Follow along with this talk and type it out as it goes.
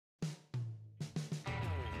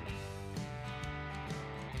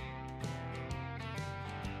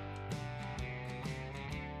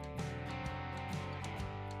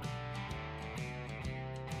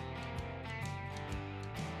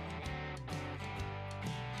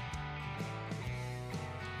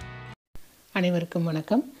அனைவருக்கும்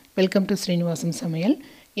வணக்கம். Welcome to Srinivasam சமையல்.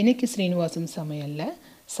 இன்றைக்கி ஸ்ரீனிவாசம் சமையலில்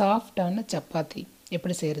சாஃப்டான சப்பாத்தி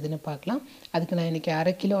எப்படி செய்கிறதுன்னு பார்க்கலாம். அதுக்கு நான் இன்றைக்கி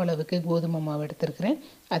 1/2 கிலோ அளவுக்கு கோதுமை மாவு எடுத்துருக்கிறேன்.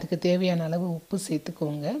 அதுக்கு தேவையான அளவு உப்பு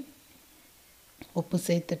சேர்த்துக்கோங்க. உப்பு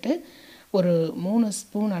சேர்த்துட்டு ஒரு 3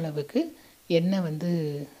 ஸ்பூன் அளவுக்கு எண்ணெய்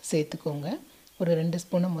சேர்த்துக்கோங்க. ஒரு 2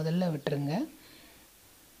 ஸ்பூனை முதல்ல விட்டுருங்க.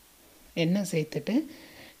 எண்ணெய் சேர்த்துட்டு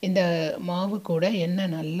இந்த மாவு கூட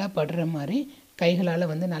எண்ணெய் நல்லா படுற மாதிரி கைகளால்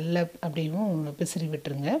நல்லா அப்படியும் பிசறி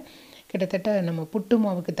விட்டுருங்க. கிட்டத்தட்ட நம்ம புட்டு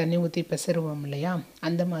மாவுக்கு தண்ணி ஊற்றி பிசறுவோம் இல்லையா,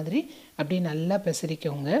 அந்த மாதிரி அப்படி நல்லா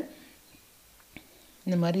பிசறிக்கோங்க.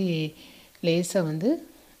 இந்த மாதிரி லேசாக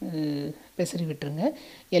பிசறி விட்டுருங்க.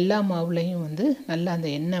 எல்லா மாவுலையும் நல்லா அந்த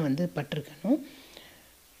எண்ணெய் பட்டிருக்கணும்.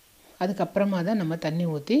 அதுக்கப்புறமா தான் நம்ம தண்ணி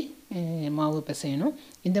ஊற்றி மாவு பிசையணும்.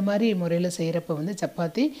 இந்த மாதிரி முறையில் செய்கிறப்ப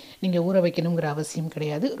சப்பாத்தி நீங்கள் ஊற வைக்கணுங்கிற அவசியம்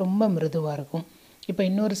கிடையாது, ரொம்ப மிருதுவாக இருக்கும். இப்போ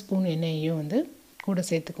இன்னொரு ஸ்பூன் எண்ணெயையும் கூட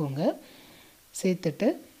சேர்த்துக்கோங்க. சேர்த்துட்டு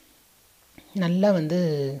நல்லா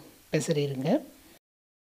பிசறிடுங்க.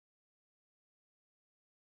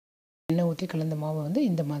 எண்ணெய் ஊற்றி கலந்த மாவு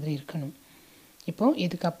இந்த மாதிரி இருக்கணும். இப்போது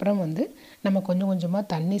இதுக்கப்புறம் நம்ம கொஞ்சம் கொஞ்சமாக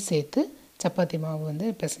தண்ணி சேர்த்து சப்பாத்தி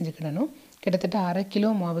மாவு பிசைஞ்சுக்கிடணும். கிட்டத்தட்ட 1/2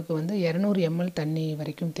 கிலோ மாவுக்கு 200 ml தண்ணி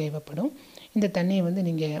வரைக்கும் தேவைப்படும். இந்த தண்ணியை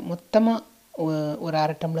நீங்கள் மொத்தமாக ஒரு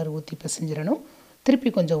 1/2 டம்ளர் ஊற்றி பிசைஞ்சிடணும். திருப்பி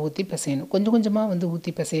கொஞ்சம் ஊற்றி பிசையணும். கொஞ்சம் கொஞ்சமாக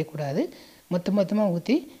ஊற்றி பிசையக்கூடாது, மொத்தமாக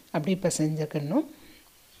ஊற்றி அப்படி பிசைஞ்சிக்கணும்.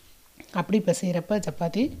 அப்படி பிசைகிறப்ப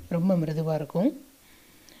சப்பாத்தி ரொம்ப மிருதுவாக இருக்கும்.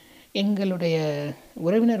 எங்களுடைய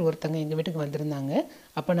உறவினர் ஒருத்தங்க எங்கள் வீட்டுக்கு வந்திருந்தாங்க.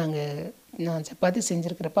 அப்போ நான் சப்பாத்தி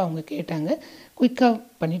செஞ்சுருக்கிறப்ப அவங்க கேட்டாங்க, குயிக்காக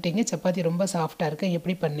பண்ணிட்டீங்க, சப்பாத்தி ரொம்ப சாஃப்டாக இருக்கு,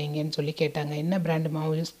 எப்படி பண்ணீங்கன்னு சொல்லி கேட்டாங்க. என்ன பிராண்டு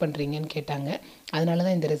மாவு யூஸ் பண்ணுறீங்கன்னு கேட்டாங்க. அதனால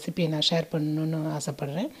தான் இந்த ரெசிபியை நான் ஷேர் பண்ணணுன்னு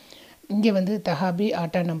ஆசைப்பட்றேன். இங்கே தஹாபி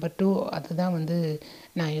ஆட்டா நம்பர் 2 அதுதான்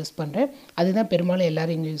நான் யூஸ் பண்ணுறேன். அதுதான் பெரும்பாலும்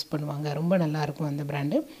எல்லோரும் இங்கே யூஸ் பண்ணுவாங்க. ரொம்ப நல்லாயிருக்கும் அந்த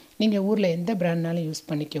பிராண்டு. நீங்கள் ஊரில் எந்த பிராண்ட்னாலும் யூஸ்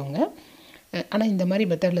பண்ணிக்கோங்க. ஆனால் இந்த மாதிரி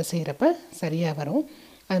மெத்தடில் செய்கிறப்ப சரியாக வரும்.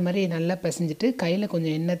 அது மாதிரி நல்லா பிசைஞ்சிட்டு கையில்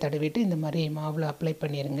கொஞ்சம் எண்ணெய் தடவிட்டு இந்த மாதிரி மாவில் அப்ளை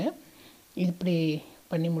பண்ணிடுங்க. இப்படி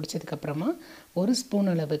பண்ணி முடித்ததுக்கப்புறமா 1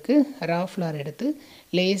 ஸ்பூன் அளவுக்கு ரா ஃப்ளார் எடுத்து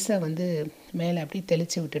லேசாக மேலே அப்படி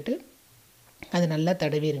தெளித்து விட்டுட்டு அது நல்லா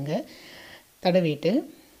தடவிடுங்க. தடவிட்டு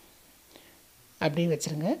அப்படியே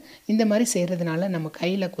வச்சுருங்க. இந்த மாதிரி செய்கிறதுனால நம்ம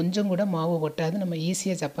கையில் கொஞ்சம் கூட மாவு ஒட்டாது, நம்ம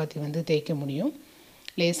ஈஸியாக சப்பாத்தி தேய்க்க முடியும்.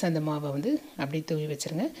 லேசாக அந்த மாவை அப்படியே தூவி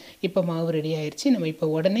வச்சுருங்க. இப்போ மாவு ரெடி ஆயிடுச்சு. நம்ம இப்போ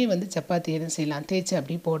உடனே சப்பாத்தி எதுவும் செய்யலாம், தேய்ச்சி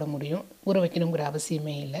அப்படியே போட முடியும், ஊற வைக்கணுங்கிற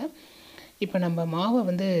அவசியமே இல்லை. இப்போ நம்ம மாவை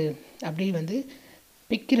அப்படியே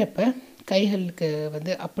பிக்கிறப்ப கைகளுக்கு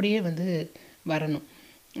அப்படியே வரணும்.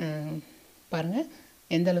 பாருங்கள்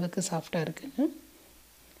எந்த அளவுக்கு சாஃப்டாக இருக்குன்னு.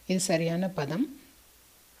 இது சரியான பதம்.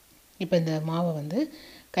 இப்போ இந்த மாவை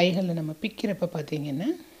கைகளில் நம்ம பிக்கிறப்ப பார்த்திங்கன்னா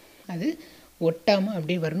அது ஒட்டாமல்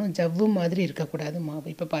அப்படியே வரணும், ஜவ்வு மாதிரி இருக்கக்கூடாது மாவு.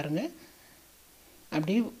 இப்போ பாருங்கள்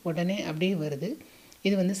அப்படியே உடனே அப்படியே வருது.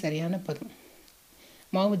 இது சரியான பதம்.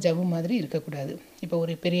 மாவு ஜவ்வு மாதிரி இருக்கக்கூடாது. இப்போ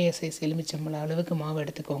ஒரு பெரிய சைஸ் எலுமிச்சம்பழம் அளவுக்கு மாவு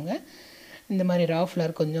எடுத்துக்கோங்க. இந்த மாதிரி ரா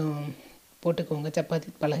ஃப்ளார் கொஞ்சம் போட்டுக்கோங்க.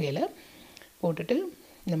 சப்பாத்தி பலகையில் போட்டுட்டு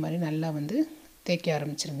இந்த மாதிரி நல்லா தேய்க்க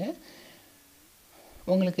ஆரம்பிச்சிருங்க.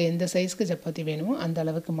 உங்களுக்கு எந்த சைஸ்க்கு சப்பாத்தி வேணுமோ அந்த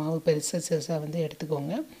அளவுக்கு மாவு பெருசாக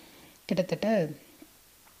எடுத்துக்கோங்க. கிட்டத்தட்ட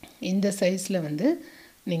இந்த சைஸில்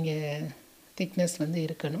நீங்கள் திக்னஸ்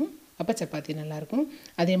இருக்கணும். அப்போ சப்பாத்தி நல்லாயிருக்கும்.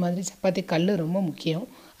 அதே மாதிரி சப்பாத்தி கல் ரொம்ப முக்கியம்.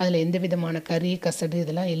 அதில் எந்த விதமான கறி கசடு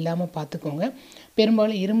இதெல்லாம் இல்லாமல் பார்த்துக்கோங்க.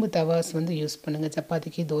 பெரும்பாலும் இரும்பு தவாஸ் யூஸ் பண்ணுங்கள்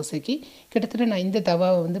சப்பாத்திக்கு தோசைக்கு. கிட்டத்தட்ட நான் இந்த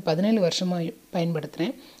தவாவை 17 வருஷமாக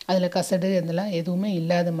பயன்படுத்துகிறேன். அதில் கசடு இதெல்லாம் எதுவுமே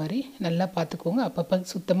இல்லாத மாதிரி நல்லா பார்த்துக்கோங்க. அப்பப்போ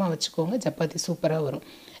சுத்தமாக வச்சுக்கோங்க, சப்பாத்தி சூப்பராக வரும்.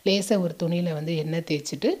 லேசாக ஒரு துணியில் எண்ணெய்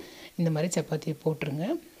தேய்ச்சிட்டு இந்த மாதிரி சப்பாத்தியை போட்டுருங்க.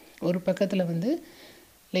 ஒரு பக்கத்தில்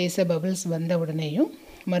லேசாக பபிள்ஸ் வந்த உடனேயும்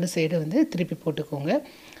மறு சைடு திருப்பி போட்டுக்கோங்க.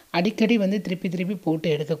 அடிக்கடி திருப்பி திருப்பி போட்டு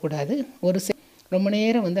எடுக்கக்கூடாது. ஒரு ரொம்ப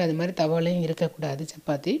நேரம் அது மாதிரி தவாலையும் இருக்கக்கூடாது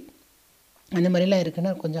சப்பாத்தி. அந்த மாதிரிலாம்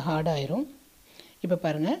இருக்குன்னா கொஞ்சம் ஹார்டாயிரும். இப்போ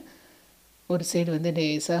பாருங்கள் ஒரு சைடு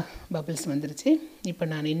லேசாக பபிள்ஸ் வந்துருச்சு. இப்போ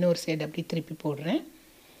நான் இன்னொரு சைடு அப்படி திருப்பி போடுறேன்.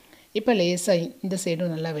 இப்போ லேசாக இந்த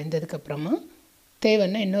சைடும் நல்லா வெந்ததுக்கப்புறமா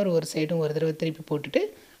தேவைன்னா ஒரு சைடும் ஒரு தடவை திருப்பி போட்டுட்டு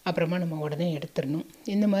அப்புறமா நம்ம உடனே எடுத்துடணும்.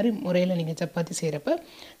 இந்த மாதிரி முறையில் நீங்கள் சப்பாத்தி செய்கிறப்ப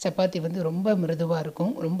சப்பாத்தி ரொம்ப மிருதுவாக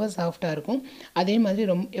இருக்கும், ரொம்ப சாஃப்டாக இருக்கும். அதே மாதிரி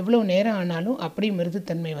எவ்வளோ நேரம் ஆனாலும் அப்படியே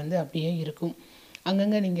மிருதுத்தன்மை அப்படியே இருக்கும்.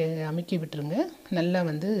 அங்கங்கே நீங்கள் அமுக்கி விட்டுருங்க. நல்லா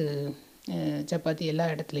சப்பாத்தி எல்லா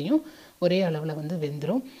இடத்துலையும் ஒரே அளவில்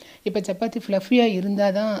வெந்துடும். இப்போ சப்பாத்தி ஃப்ளஃபியாக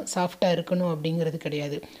இருந்தால் தான் சாஃப்டாக இருக்கணும் அப்படிங்கிறது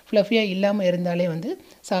கிடையாது. ஃப்ளஃபியாக இல்லாமல் இருந்தாலே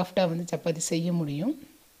சாஃப்டாக சப்பாத்தி செய்ய முடியும்.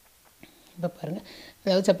 இப்போ பாருங்கள்,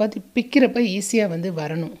 அதாவது சப்பாத்தி பிக்கிறப்ப ஈஸியாக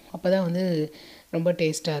வரணும். அப்போ தான் ரொம்ப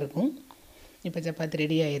டேஸ்ட்டாக இருக்கும். இப்போ சப்பாத்தி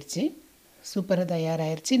ரெடி ஆயிடுச்சு. சூப்பராக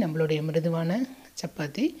தயாராகிடுச்சு நம்மளுடைய மிருதுவான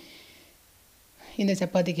சப்பாத்தி. இந்த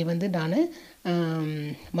சப்பாத்திக்கு வந்து நான்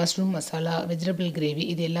மஷ்ரூம் மசாலா வெஜிடபிள் கிரேவி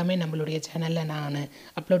இது எல்லாமே நம்மளுடைய சேனலில் நான்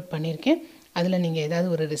அப்லோட் பண்ணியிருக்கேன். அதில் நீங்கள் ஏதாவது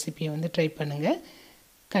ஒரு ரெசிபியை வந்து ட்ரை பண்ணுங்கள்.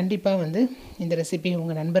 கண்டிப்பாக வந்து இந்த ரெசிபியை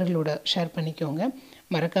உங்கள் நண்பர்களோட ஷேர் பண்ணிக்கோங்க.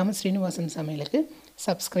 மறக்காமல் ஸ்ரீனிவாசம் சமையலுக்கு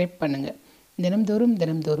சப்ஸ்கிரைப் பண்ணுங்கள். தினம்தோறும்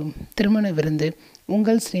திருமண விருந்து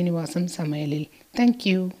உங்கள் ஸ்ரீனிவாசம் சமையலில்.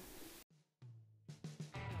 தேங்க்யூ.